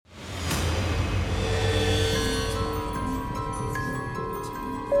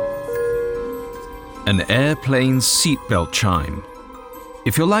An airplane's seatbelt chime.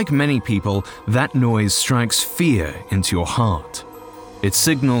 If you're like many people, that noise strikes fear into your heart. It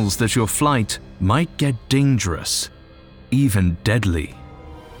signals that your flight might get dangerous, even deadly.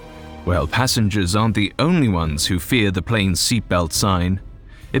 Well, passengers aren't the only ones who fear the plane's seatbelt sign.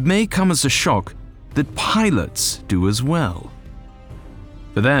 It may come as a shock that pilots do as well.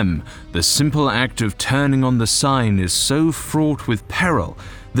 For them, the simple act of turning on the sign is so fraught with peril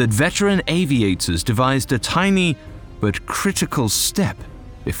that veteran aviators devised a tiny but critical step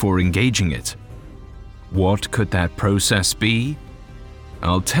before engaging it. What could that process be?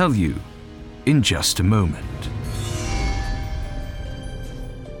 I'll tell you in just a moment.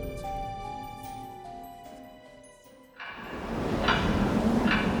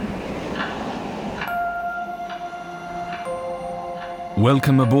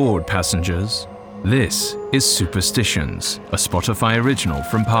 Welcome aboard, passengers. This is Superstitions, a Spotify original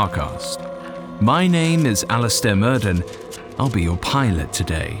from Parcast. My name is Alistair Murden. I'll be your pilot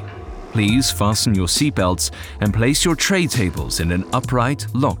today. Please fasten your seatbelts and place your tray tables in an upright,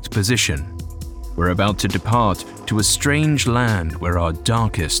 locked position. We're about to depart to a strange land where our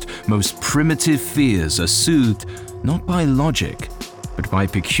darkest, most primitive fears are soothed not by logic, but by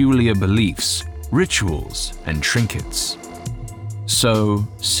peculiar beliefs, rituals, and trinkets. So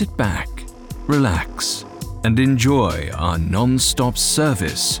sit back, relax, and enjoy our non-stop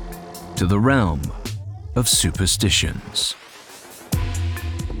service to the realm of superstitions.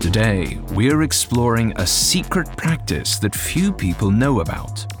 Today, we're exploring a secret practice that few people know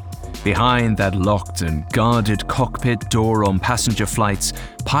about. Behind that locked and guarded cockpit door on passenger flights,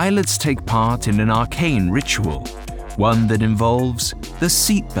 pilots take part in an arcane ritual, one that involves the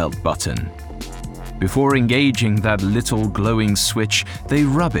seatbelt button. Before engaging that little glowing switch, they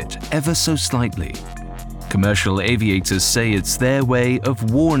rub it ever so slightly. Commercial aviators say it's their way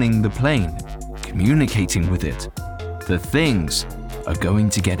of warning the plane, communicating with it. The things are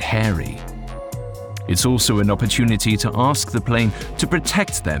going to get hairy. It's also an opportunity to ask the plane to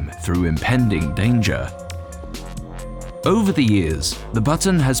protect them through impending danger. Over the years, the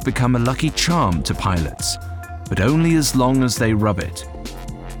button has become a lucky charm to pilots, but only as long as they rub it.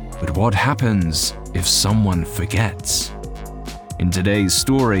 But what happens if someone forgets? In today's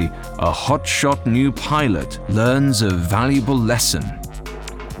story, a hotshot new pilot learns a valuable lesson.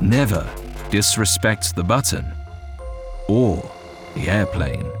 Never disrespect the button or the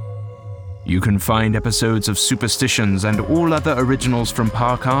airplane. You can find episodes of Superstitions and all other originals from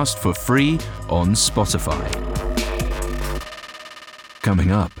Parcast for free on Spotify.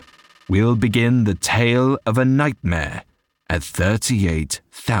 Coming up, we'll begin the tale of a nightmare at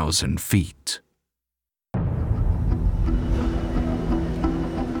 38,000 feet.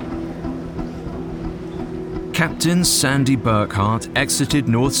 Captain Sandy Burkhart exited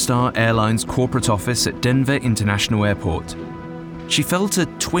North Star Airlines corporate office at Denver International Airport. She felt a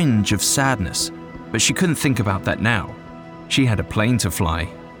twinge of sadness, but she couldn't think about that now. She had a plane to fly.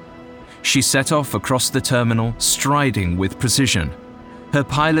 She set off across the terminal, striding with precision. Her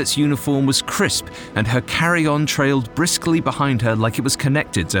pilot's uniform was crisp, and her carry-on trailed briskly behind her like it was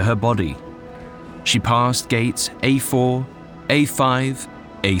connected to her body. She passed gates A4, A5,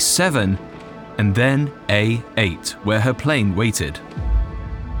 A7, and then A8, where her plane waited.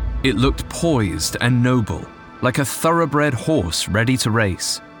 It looked poised and noble, like a thoroughbred horse ready to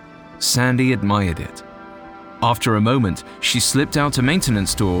race. Sandy admired it. After a moment, she slipped out a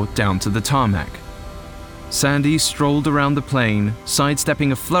maintenance door down to the tarmac. Sandy strolled around the plane,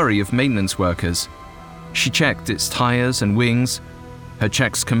 sidestepping a flurry of maintenance workers. She checked its tires and wings. Her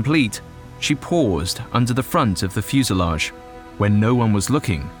checks complete, she paused under the front of the fuselage. When no one was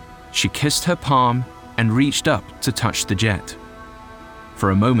looking, she kissed her palm and reached up to touch the jet.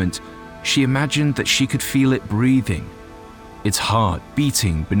 For a moment, she imagined that she could feel it breathing, its heart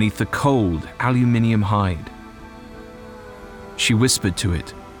beating beneath the cold aluminium hide. She whispered to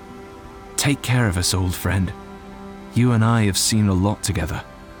it, "Take care of us, old friend. You and I have seen a lot together."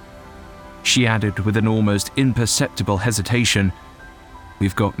 She added with an almost imperceptible hesitation,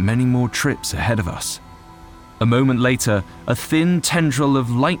 "We've got many more trips ahead of us." A moment later, a thin tendril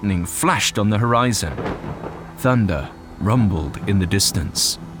of lightning flashed on the horizon. Thunder rumbled in the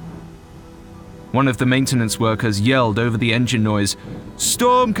distance. One of the maintenance workers yelled over the engine noise,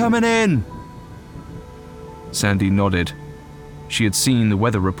 "Storm coming in!" Sandy nodded. She had seen the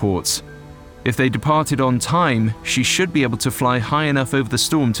weather reports. If they departed on time, she should be able to fly high enough over the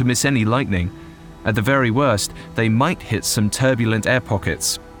storm to miss any lightning. At the very worst, they might hit some turbulent air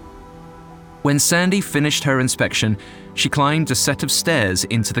pockets. When Sandy finished her inspection, she climbed a set of stairs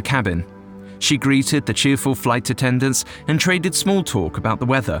into the cabin. She greeted the cheerful flight attendants and traded small talk about the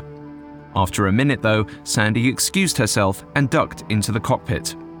weather. After a minute, though, Sandy excused herself and ducked into the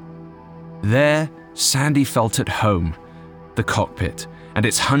cockpit. There, Sandy felt at home. The cockpit, and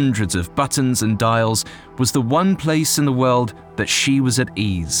its hundreds of buttons and dials, was the one place in the world that she was at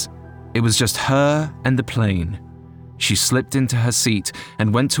ease. It was just her and the plane. She slipped into her seat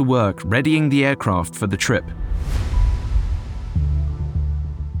and went to work readying the aircraft for the trip.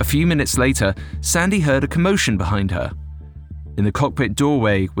 A few minutes later, Sandy heard a commotion behind her. In the cockpit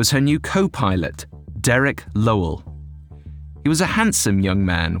doorway was her new co-pilot, Derek Lowell. He was a handsome young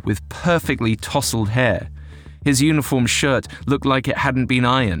man with perfectly tousled hair. His uniform shirt looked like it hadn't been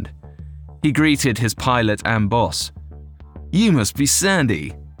ironed. He greeted his pilot and boss. "You must be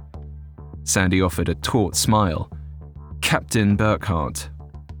Sandy." Sandy offered a taut smile. "Captain Burkhart."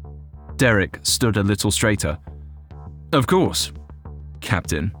 Derek stood a little straighter. "Of course,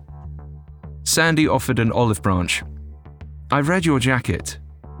 Captain." Sandy offered an olive branch. "I've read your jacket.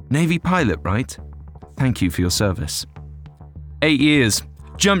 Navy pilot, right? Thank you for your service." 8 years.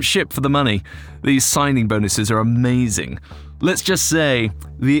 Jump ship for the money. These signing bonuses are amazing. Let's just say,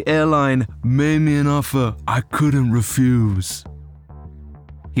 the airline made me an offer I couldn't refuse.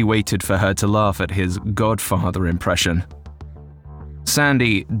 He waited for her to laugh at his Godfather impression.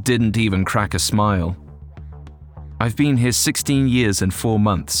 Sandy didn't even crack a smile. "I've been here 16 years and 4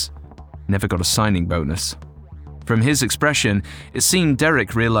 months. Never got a signing bonus." From his expression, it seemed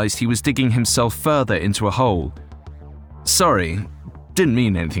Derek realized he was digging himself further into a hole. "Sorry, didn't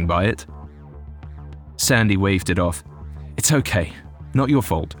mean anything by it." Sandy waved it off. "It's okay, not your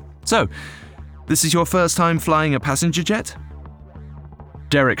fault. So, this is your first time flying a passenger jet?"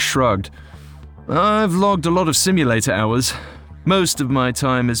 Derek shrugged. "I've logged a lot of simulator hours. Most of my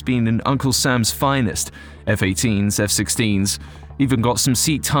time has been in Uncle Sam's finest, F-18s, F-16s, even got some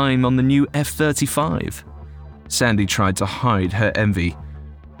seat time on the new F-35. Sandy tried to hide her envy.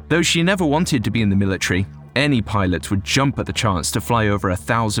 Though she never wanted to be in the military, any pilot would jump at the chance to fly over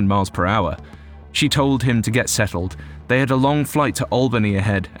 1,000 miles per hour. She told him to get settled. They had a long flight to Albany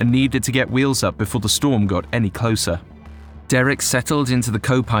ahead and needed to get wheels up before the storm got any closer. Derek settled into the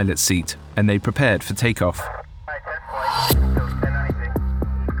co-pilot seat and they prepared for takeoff.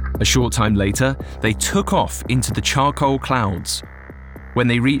 A short time later, they took off into the charcoal clouds. When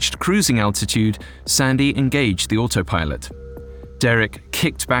they reached cruising altitude, Sandy engaged the autopilot. Derek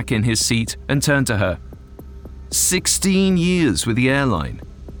kicked back in his seat and turned to her. 16 years with the airline.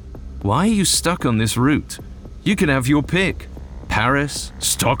 Why are you stuck on this route? You can have your pick. Paris,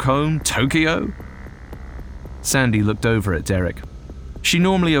 Stockholm, Tokyo? Sandy looked over at Derek. She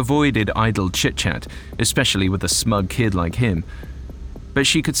normally avoided idle chit-chat, especially with a smug kid like him. But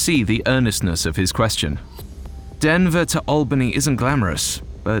she could see the earnestness of his question. Denver to Albany isn't glamorous,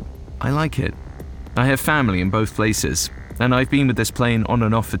 but I like it. I have family in both places, and I've been with this plane on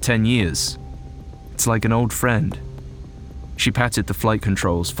and off for 10 years. It's like an old friend. She patted the flight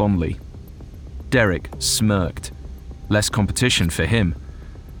controls fondly. Derek smirked. Less competition for him.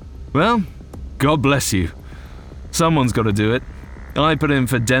 Well, God bless you. Someone's got to do it. I put in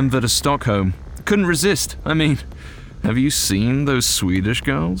for Denver to Stockholm. Couldn't resist. I mean, have you seen those Swedish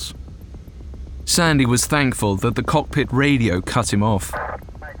girls? Sandy was thankful that the cockpit radio cut him off.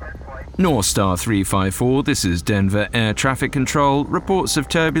 North Star 354, this is Denver Air Traffic Control. Reports of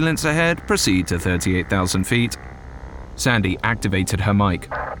turbulence ahead. Proceed to 38,000 feet. Sandy activated her mic.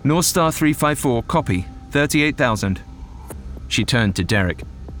 North Star 354, copy. 38,000. She turned to Derek.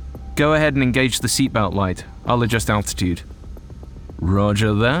 Go ahead and engage the seatbelt light. I'll adjust altitude.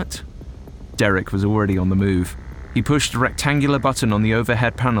 Roger that. Derek was already on the move. He pushed a rectangular button on the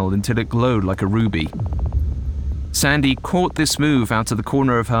overhead panel until it glowed like a ruby. Sandy caught this move out of the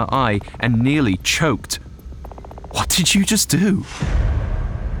corner of her eye and nearly choked. What did you just do?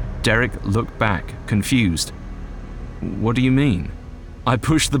 Derek looked back, confused. What do you mean? I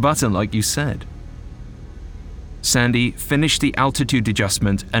pushed the button like you said. Sandy finished the altitude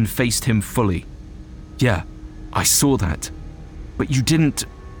adjustment and faced him fully. Yeah, I saw that. But you didn't...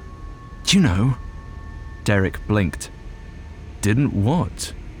 You know... Derek blinked. Didn't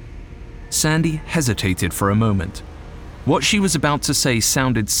what? Sandy hesitated for a moment. What she was about to say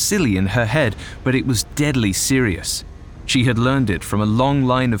sounded silly in her head, but it was deadly serious. She had learned it from a long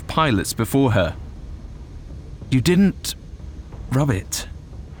line of pilots before her. You didn't... rub it.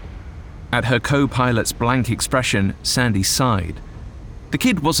 At her co-pilot's blank expression, Sandy sighed. The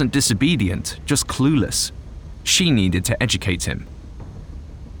kid wasn't disobedient, just clueless. She needed to educate him.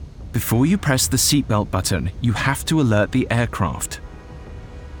 Before you press the seatbelt button, you have to alert the aircraft.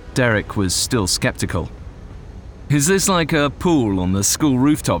 Derek was still skeptical. Is this like a pool on the school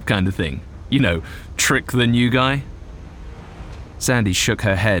rooftop kind of thing? You know, trick the new guy? Sandy shook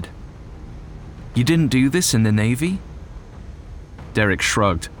her head. You didn't do this in the Navy? Derek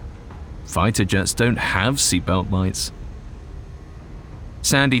shrugged. Fighter jets don't have seatbelt lights.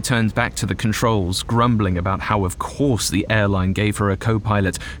 Sandy turned back to the controls, grumbling about how of course the airline gave her a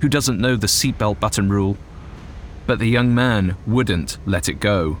co-pilot who doesn't know the seatbelt button rule. But the young man wouldn't let it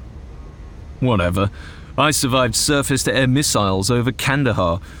go. Whatever. I survived surface-to-air missiles over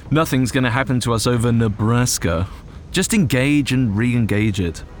Kandahar. Nothing's gonna happen to us over Nebraska. Just engage and re-engage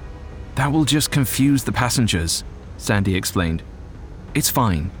it. That will just confuse the passengers, Sandy explained. It's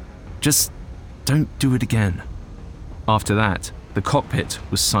fine. Just don't do it again. After that, the cockpit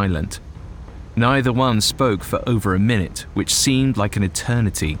was silent. Neither one spoke for over a minute, which seemed like an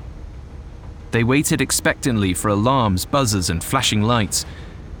eternity. They waited expectantly for alarms, buzzers, and flashing lights.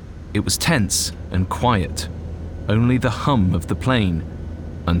 It was tense and quiet, only the hum of the plane,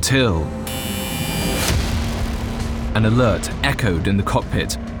 until an alert echoed in the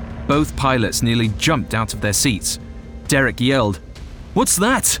cockpit. Both pilots nearly jumped out of their seats. Derek yelled, "What's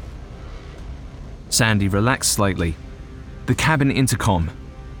that?" Sandy relaxed slightly. The cabin intercom.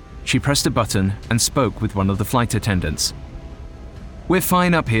 She pressed a button and spoke with one of the flight attendants. "We're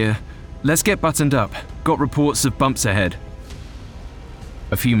fine up here. Let's get buttoned up. Got reports of bumps ahead."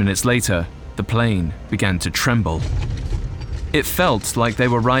 A few minutes later, the plane began to tremble. It felt like they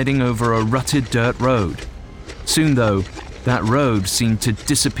were riding over a rutted dirt road. Soon, though, that road seemed to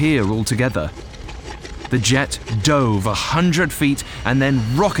disappear altogether. The jet dove 100 feet and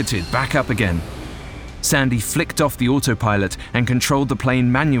then rocketed back up again. Sandy flicked off the autopilot and controlled the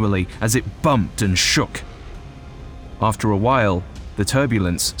plane manually as it bumped and shook. After a while, the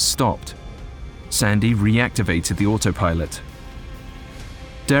turbulence stopped. Sandy reactivated the autopilot.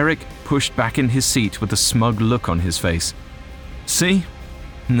 Derek pushed back in his seat with a smug look on his face. "See?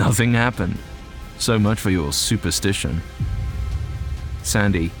 Nothing happened. So much for your superstition."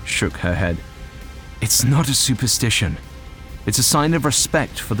 Sandy shook her head. "It's not a superstition. It's a sign of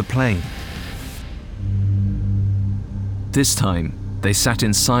respect for the plane." This time, they sat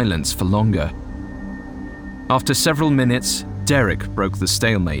in silence for longer. After several minutes, Derek broke the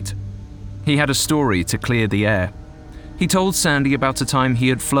stalemate. He had a story to clear the air. He told Sandy about a time he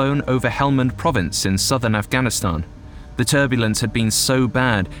had flown over Helmand Province in southern Afghanistan. The turbulence had been so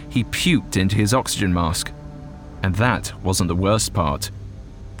bad, he puked into his oxygen mask. And that wasn't the worst part.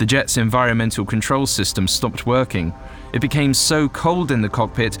 The jet's environmental control system stopped working. It became so cold in the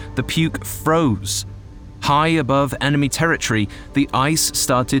cockpit, the puke froze. High above enemy territory, the ice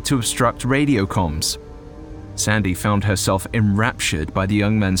started to obstruct radio comms. Sandy found herself enraptured by the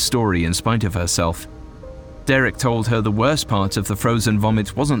young man's story in spite of herself. Derek told her the worst part of the frozen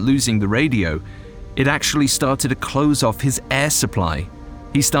vomit wasn't losing the radio. It actually started to close off his air supply.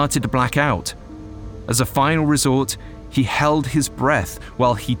 He started to black out. As a final resort, he held his breath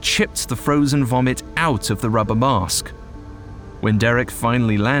while he chipped the frozen vomit out of the rubber mask. When Derek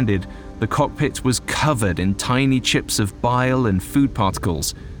finally landed, the cockpit was covered in tiny chips of bile and food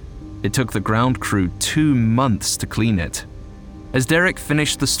particles. It took the ground crew 2 months to clean it. As Derek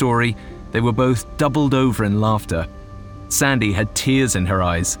finished the story, they were both doubled over in laughter. Sandy had tears in her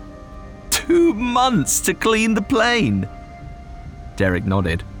eyes. 2 months to clean the plane! Derek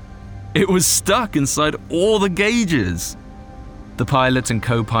nodded. It was stuck inside all the gauges. The pilot and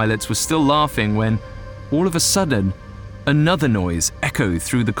co-pilots were still laughing when, all of a sudden, another noise echoed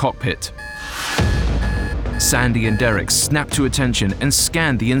through the cockpit. Sandy and Derek snapped to attention and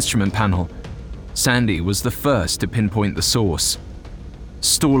scanned the instrument panel. Sandy was the first to pinpoint the source.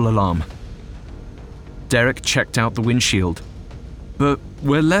 Stall alarm. Derek checked out the windshield. But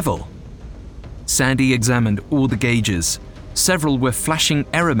we're level. Sandy examined all the gauges. Several were flashing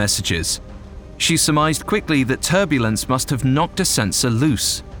error messages. She surmised quickly that turbulence must have knocked a sensor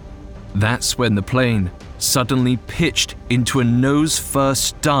loose. That's when the plane suddenly pitched into a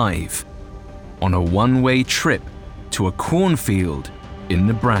nose-first dive on a one-way trip to a cornfield in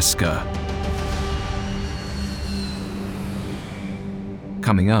Nebraska.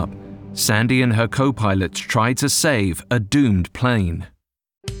 Coming up, Sandy and her co-pilot tried to save a doomed plane.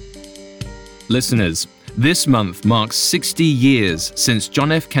 Listeners, this month marks 60 years since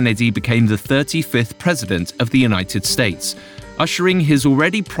John F. Kennedy became the 35th President of the United States, ushering his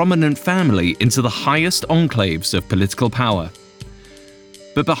already prominent family into the highest enclaves of political power.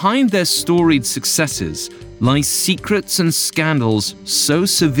 But behind their storied successes lie secrets and scandals so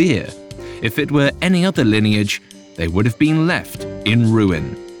severe, if it were any other lineage, they would have been left in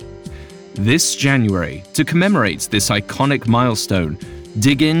ruin. This January, to commemorate this iconic milestone,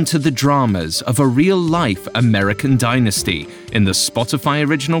 dig into the dramas of a real-life American dynasty in the Spotify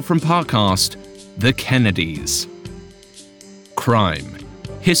original from Parcast, The Kennedys. Crime,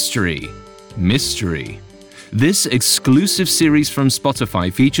 history, mystery. This exclusive series from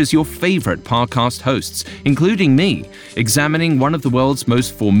Spotify features your favorite podcast hosts, including me, examining one of the world's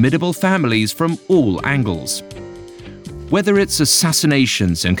most formidable families from all angles. Whether it's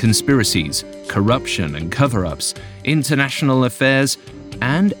assassinations and conspiracies, corruption and cover-ups, international affairs,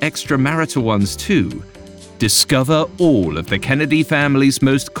 and extramarital ones too, discover all of the Kennedy family's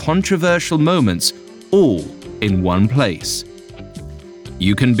most controversial moments, all in one place.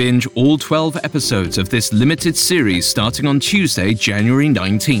 You can binge all 12 episodes of this limited series starting on Tuesday, January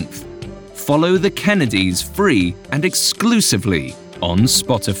 19th. Follow the Kennedys free and exclusively on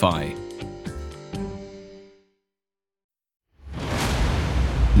Spotify.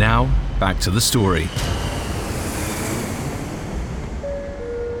 Now, back to the story.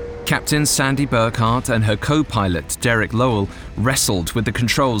 Captain Sandy Burkhart and her co-pilot, Derek Lowell, wrestled with the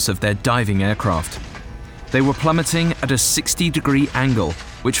controls of their diving aircraft. They were plummeting at a 60-degree angle,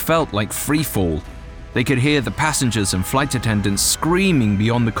 which felt like free fall. They could hear the passengers and flight attendants screaming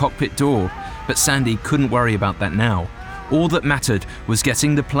beyond the cockpit door, but Sandy couldn't worry about that now. All that mattered was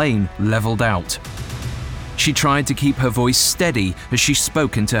getting the plane leveled out. She tried to keep her voice steady as she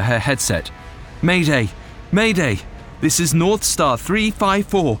spoke into her headset. "Mayday! Mayday! This is North Star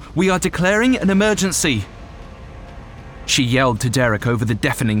 354. We are declaring an emergency." She yelled to Derek over the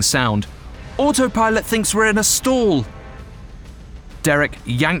deafening sound. "Autopilot thinks we're in a stall." Derek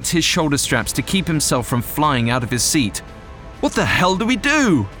yanked his shoulder straps to keep himself from flying out of his seat. "What the hell do we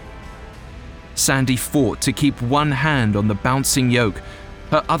do?" Sandy fought to keep one hand on the bouncing yoke.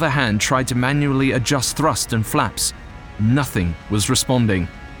 Her other hand tried to manually adjust thrust and flaps. Nothing was responding.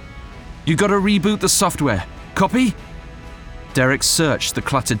 "You gotta reboot the software. Copy?" Derek searched the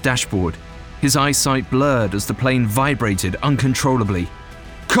cluttered dashboard. His eyesight blurred as the plane vibrated uncontrollably.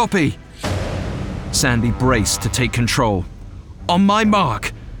 "Copy!" Sandy braced to take control. "On my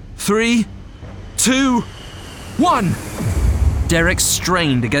mark. 3, 2, 1!" Derek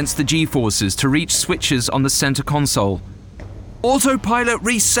strained against the G-forces to reach switches on the center console. "Autopilot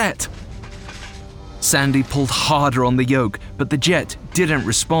reset!" Sandy pulled harder on the yoke, but the jet didn't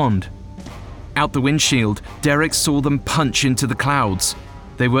respond. Out the windshield, Derek saw them punch into the clouds.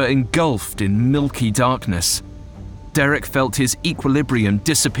 They were engulfed in milky darkness. Derek felt his equilibrium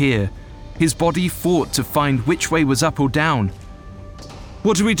disappear. His body fought to find which way was up or down.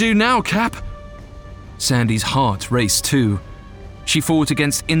 "What do we do now, Cap?" Sandy's heart raced too. She fought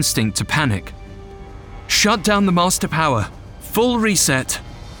against instinct to panic. "Shut down the master power. Full reset."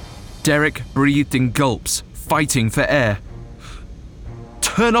 Derek breathed in gulps, fighting for air.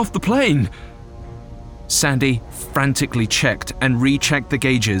 "Turn off the plane." Sandy frantically checked and rechecked the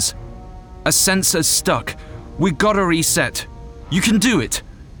gauges. "A sensor's stuck. We gotta reset. You can do it.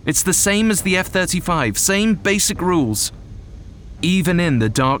 It's the same as the F-35, same basic rules." Even in the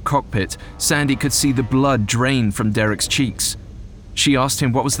dark cockpit, Sandy could see the blood drain from Derek's cheeks. She asked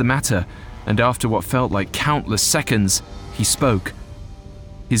him what was the matter, and after what felt like countless seconds, he spoke.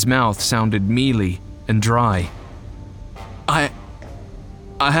 His mouth sounded mealy and dry. I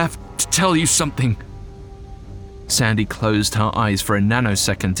have to tell you something." Sandy closed her eyes for a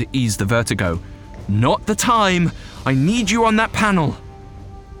nanosecond to ease the vertigo. "Not the time! I need you on that panel!"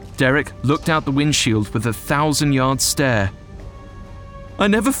 Derek looked out the windshield with a 1,000-yard stare. "I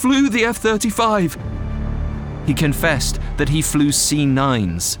never flew the F-35. He confessed that he flew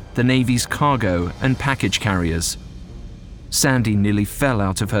C-9s, the Navy's cargo and package carriers. Sandy nearly fell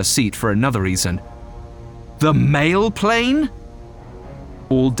out of her seat for another reason. "The mail plane?"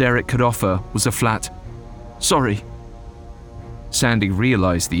 All Derek could offer was a flat, "Sorry." Sandy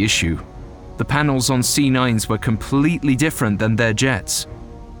realized the issue. The panels on C-9s were completely different than their jets.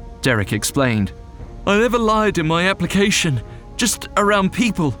 Derek explained, "I never lied in my application, just around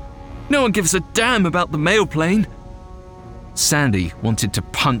people. No one gives a damn about the mail plane." Sandy wanted to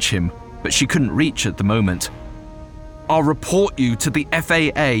punch him, but she couldn't reach at the moment. "I'll report you to the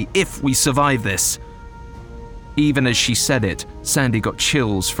FAA if we survive this." Even as she said it, Sandy got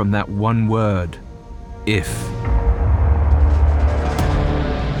chills from that one word, if.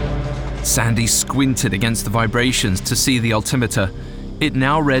 Sandy squinted against the vibrations to see the altimeter. It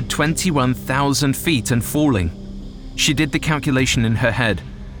now read 21,000 feet and falling. She did the calculation in her head.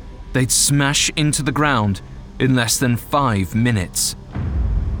 They'd smash into the ground in less than 5 minutes.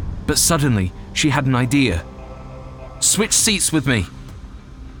 But suddenly, she had an idea. "Switch seats with me."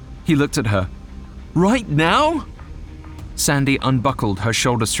 He looked at her. "Right now?" Sandy unbuckled her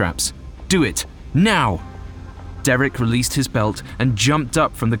shoulder straps. "Do it, now!" Derek released his belt and jumped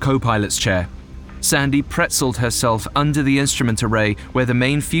up from the co-pilot's chair. Sandy pretzeled herself under the instrument array where the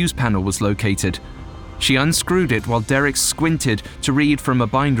main fuse panel was located. She unscrewed it while Derek squinted to read from a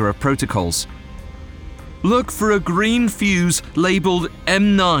binder of protocols. "Look for a green fuse labeled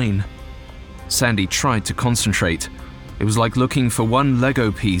M9. Sandy tried to concentrate. It was like looking for one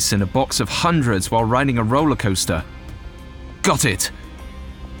Lego piece in a box of hundreds while riding a roller coaster. "Got it!"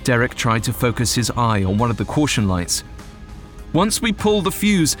 Derek tried to focus his eye on one of the caution lights. "Once we pull the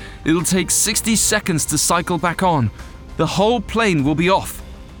fuse, it'll take 60 seconds to cycle back on. The whole plane will be off."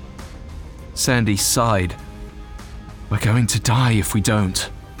 Sandy sighed. "We're going to die if we don't."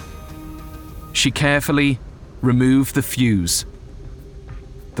 She carefully removed the fuse.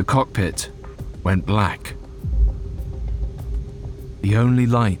 The cockpit went black. The only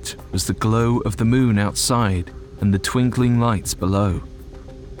light was the glow of the moon outside and the twinkling lights below.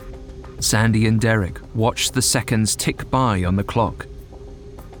 Sandy and Derek watched the seconds tick by on the clock.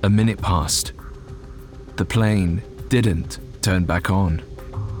 A minute passed. The plane didn't turn back on.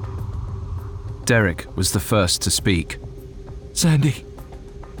 Derek was the first to speak. "Sandy."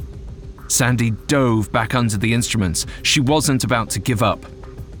 Sandy dove back under the instruments. She wasn't about to give up.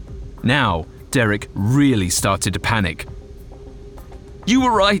 Now, Derek really started to panic. "You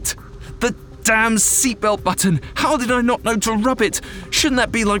were right. The damn seatbelt button. How did I not know to rub it? Shouldn't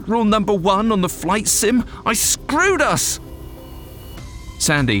that be like rule number 1 on the flight sim? I screwed us!"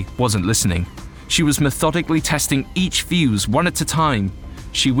 Sandy wasn't listening. She was methodically testing each fuse one at a time.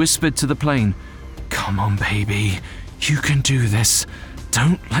 She whispered to the plane, "Come on, baby. You can do this.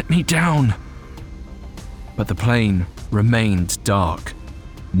 Don't let me down." But the plane remained dark,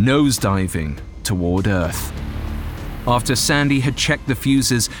 nosediving toward Earth. After Sandy had checked the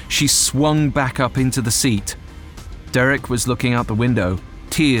fuses, she swung back up into the seat. Derek was looking out the window,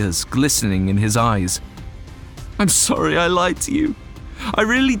 tears glistening in his eyes. "I'm sorry I lied to you. I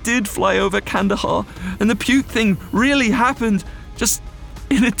really did fly over Kandahar, and the puke thing really happened, just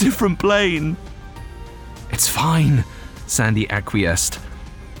in a different plane." "It's fine," Sandy acquiesced.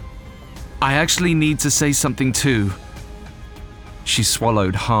 "I actually need to say something too." She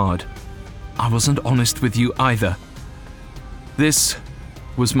swallowed hard. "I wasn't honest with you either. This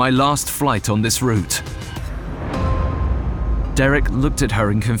was my last flight on this route." Derek looked at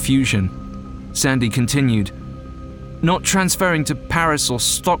her in confusion. Sandy continued, "Not transferring to Paris or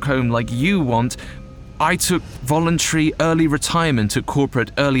Stockholm like you want. I took voluntary early retirement at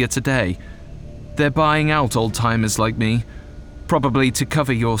corporate earlier today. They're buying out old-timers like me, probably to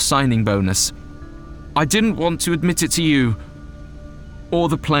cover your signing bonus. I didn't want to admit it to you, or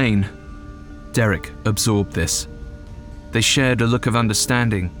the plane." Derek absorbed this. They shared a look of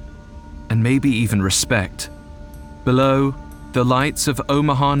understanding, and maybe even respect. Below, the lights of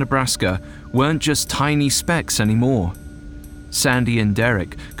Omaha, Nebraska weren't just tiny specks anymore. Sandy and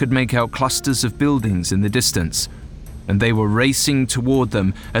Derek could make out clusters of buildings in the distance, and they were racing toward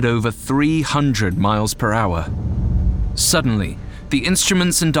them at over 300 miles per hour. Suddenly, the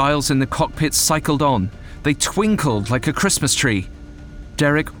instruments and dials in the cockpit cycled on. They twinkled like a Christmas tree.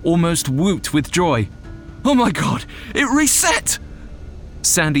 Derek almost whooped with joy. "Oh my God, it reset!"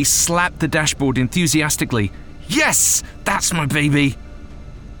 Sandy slapped the dashboard enthusiastically. "Yes, that's my baby!"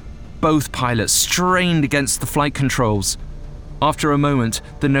 Both pilots strained against the flight controls. After a moment,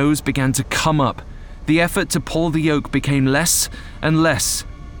 the nose began to come up. The effort to pull the yoke became less and less.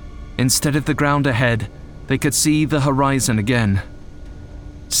 Instead of the ground ahead, they could see the horizon again.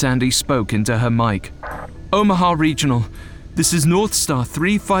 Sandy spoke into her mic. "Omaha Regional, this is North Star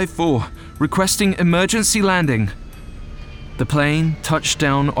 354, requesting emergency landing." The plane touched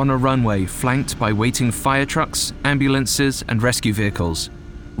down on a runway flanked by waiting fire trucks, ambulances, and rescue vehicles.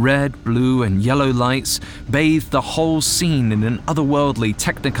 Red, blue, and yellow lights bathed the whole scene in an otherworldly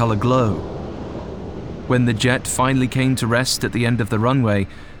Technicolor glow. When the jet finally came to rest at the end of the runway,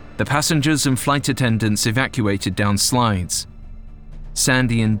 the passengers and flight attendants evacuated down slides.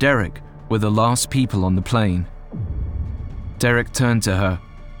 Sandy and Derek were the last people on the plane. Derek turned to her.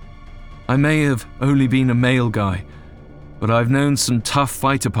 "I may have only been a male guy, but I've known some tough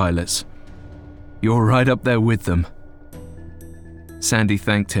fighter pilots. You're right up there with them." Sandy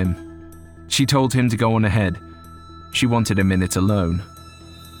thanked him. She told him to go on ahead. She wanted a minute alone.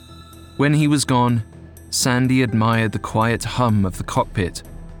 When he was gone, Sandy admired the quiet hum of the cockpit.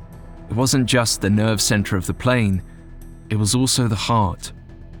 It wasn't just the nerve center of the plane, it was also the heart.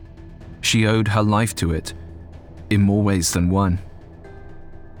 She owed her life to it, in more ways than one.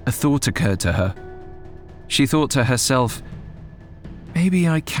 A thought occurred to her. She thought to herself, maybe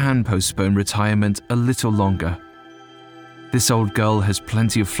I can postpone retirement a little longer. This old girl has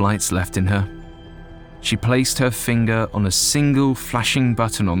plenty of flights left in her. She placed her finger on a single flashing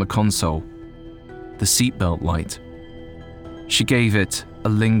button on the console, the seatbelt light. She gave it a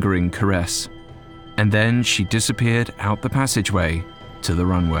lingering caress. and then she disappeared out the passageway to the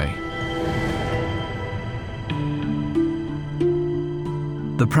runway.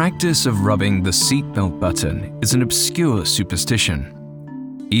 The practice of rubbing the seatbelt button is an obscure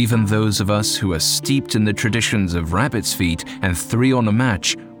superstition. Even those of us who are steeped in the traditions of rabbit's feet and three on a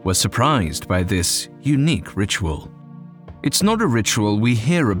match were surprised by this unique ritual. It's not a ritual we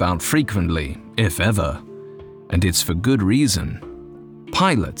hear about frequently, if ever, and it's for good reason.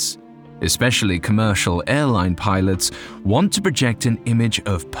 Pilots, especially commercial airline pilots, want to project an image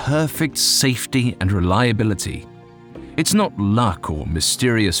of perfect safety and reliability. It's not luck or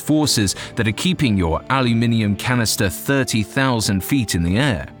mysterious forces that are keeping your aluminium canister 30,000 feet in the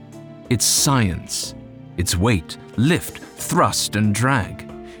air. It's science. It's weight, lift, thrust, and drag.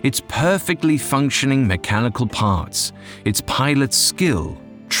 It's perfectly functioning mechanical parts. It's pilot skill,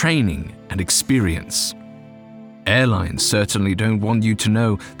 training, and experience. Airlines certainly don't want you to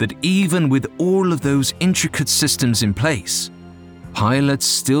know that even with all of those intricate systems in place, pilots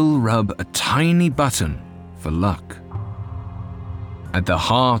still rub a tiny button for luck. At the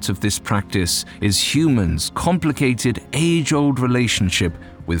heart of this practice is humans' complicated, age-old relationship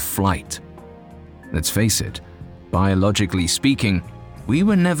with flight. Let's face it, biologically speaking, we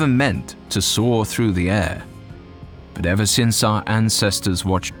were never meant to soar through the air. But ever since our ancestors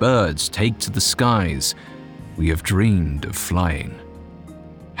watched birds take to the skies, we have dreamed of flying.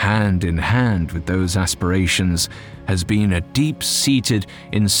 Hand in hand with those aspirations has been a deep-seated,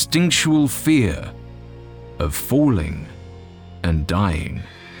 instinctual fear of falling and dying.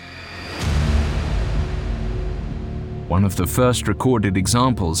 One of the first recorded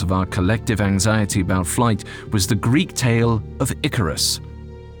examples of our collective anxiety about flight was the Greek tale of Icarus.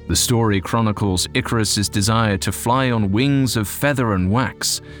 The story chronicles Icarus's desire to fly on wings of feather and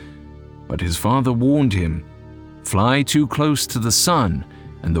wax, but his father warned him, "Fly too close to the sun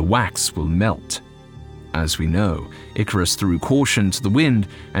and the wax will melt." As we know, Icarus threw caution to the wind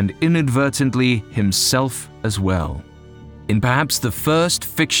and inadvertently himself as well. In perhaps the first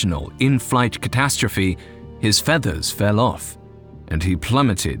fictional in-flight catastrophe, his feathers fell off, and he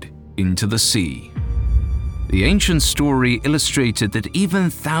plummeted into the sea. The ancient story illustrated that even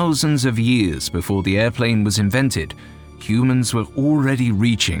thousands of years before the airplane was invented, humans were already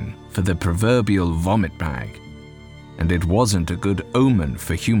reaching for the proverbial vomit bag. And it wasn't a good omen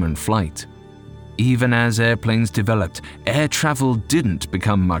for human flight. Even as airplanes developed, air travel didn't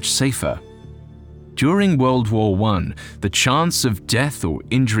become much safer. During World War I, the chance of death or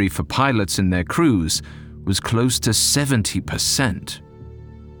injury for pilots and their crews was close to 70%.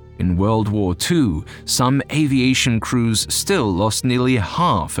 In World War II, some aviation crews still lost nearly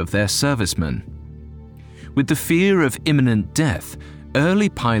half of their servicemen. With the fear of imminent death, early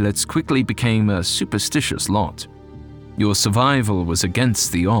pilots quickly became a superstitious lot. Your survival was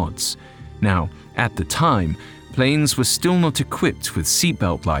against the odds. Now, at the time, planes were still not equipped with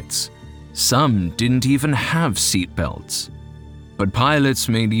seatbelt lights. Some didn't even have seatbelts. But pilots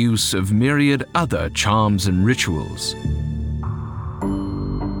made use of myriad other charms and rituals.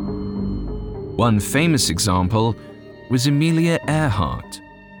 One famous example was Amelia Earhart.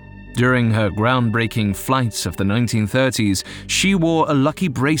 During her groundbreaking flights of the 1930s, she wore a lucky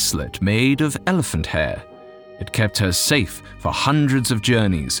bracelet made of elephant hair. It kept her safe for hundreds of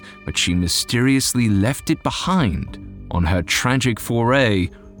journeys, but she mysteriously left it behind on her tragic foray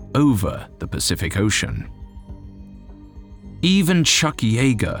over the Pacific Ocean. Even Chuck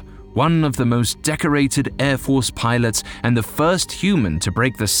Yeager, one of the most decorated Air Force pilots and the first human to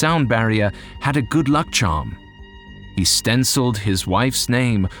break the sound barrier, had a good luck charm. He stenciled his wife's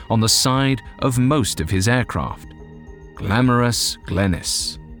name on the side of most of his aircraft, Glamorous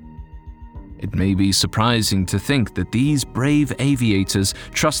Glennis. It may be surprising to think that these brave aviators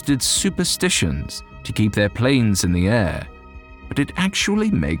trusted superstitions to keep their planes in the air, but it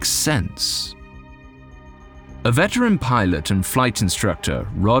actually makes sense. A veteran pilot and flight instructor,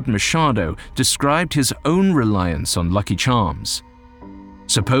 Rod Machado, described his own reliance on lucky charms.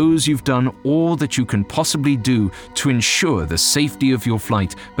 Suppose you've done all that you can possibly do to ensure the safety of your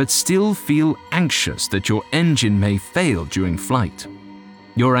flight, but still feel anxious that your engine may fail during flight.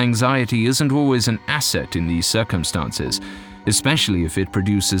 Your anxiety isn't always an asset in these circumstances, especially if it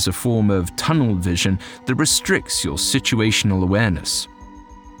produces a form of tunnel vision that restricts your situational awareness.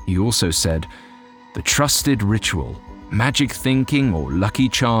 He also said, the trusted ritual, magic thinking, or lucky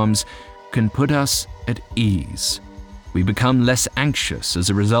charms can put us at ease. We become less anxious as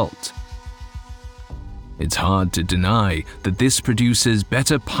a result. It's hard to deny that this produces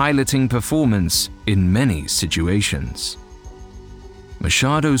better piloting performance in many situations.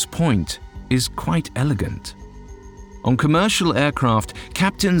 Machado's point is quite elegant. On commercial aircraft,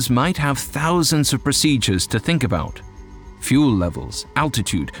 captains might have thousands of procedures to think about. Fuel levels,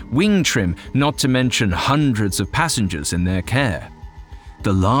 altitude, wing trim, not to mention hundreds of passengers in their care.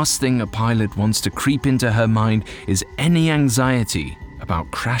 The last thing a pilot wants to creep into her mind is any anxiety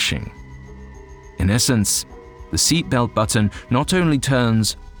about crashing. In essence, the seatbelt button not only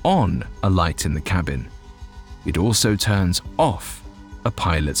turns on a light in the cabin, it also turns off a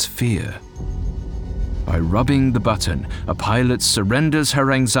pilot's fear. By rubbing the button, a pilot surrenders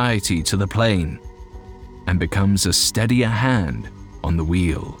her anxiety to the plane and becomes a steadier hand on the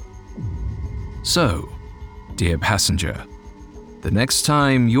wheel. So, dear passenger, the next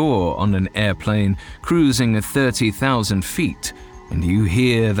time you're on an airplane cruising at 30,000 feet and you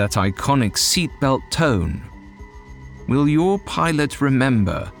hear that iconic seatbelt tone, will your pilot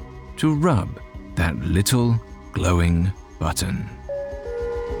remember to rub that little glowing button?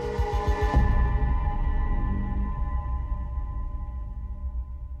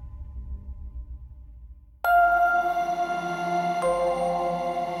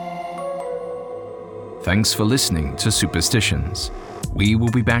 Thanks for listening to Superstitions. We will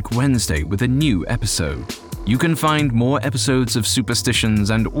be back Wednesday with a new episode. You can find more episodes of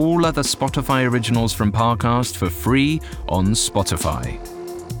Superstitions and all other Spotify originals from Parcast for free on Spotify.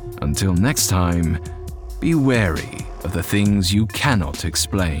 Until next time, be wary of the things you cannot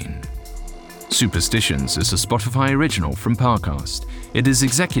explain. Superstitions is a Spotify original from Parcast. It is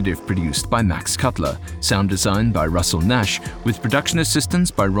executive produced by Max Cutler, sound designed by Russell Nash, with production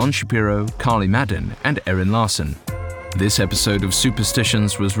assistance by Ron Shapiro, Carly Madden, and Erin Larson. This episode of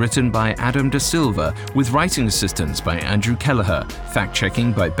Superstitions was written by Adam De Silva, with writing assistance by Andrew Kelleher,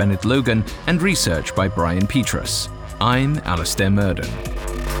 fact-checking by Bennett Logan, and research by Brian Petrus. I'm Alistair Murden.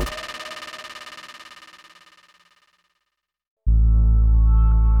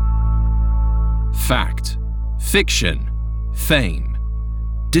 Fact, fiction, fame.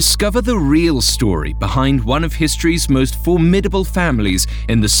 Discover the real story behind one of history's most formidable families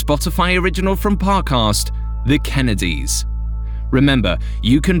in the Spotify original from Parcast, The Kennedys. Remember,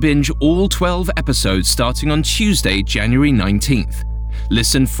 you can binge all 12 episodes starting on Tuesday, January 19th.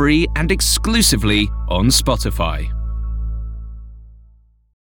 Listen free and exclusively on Spotify.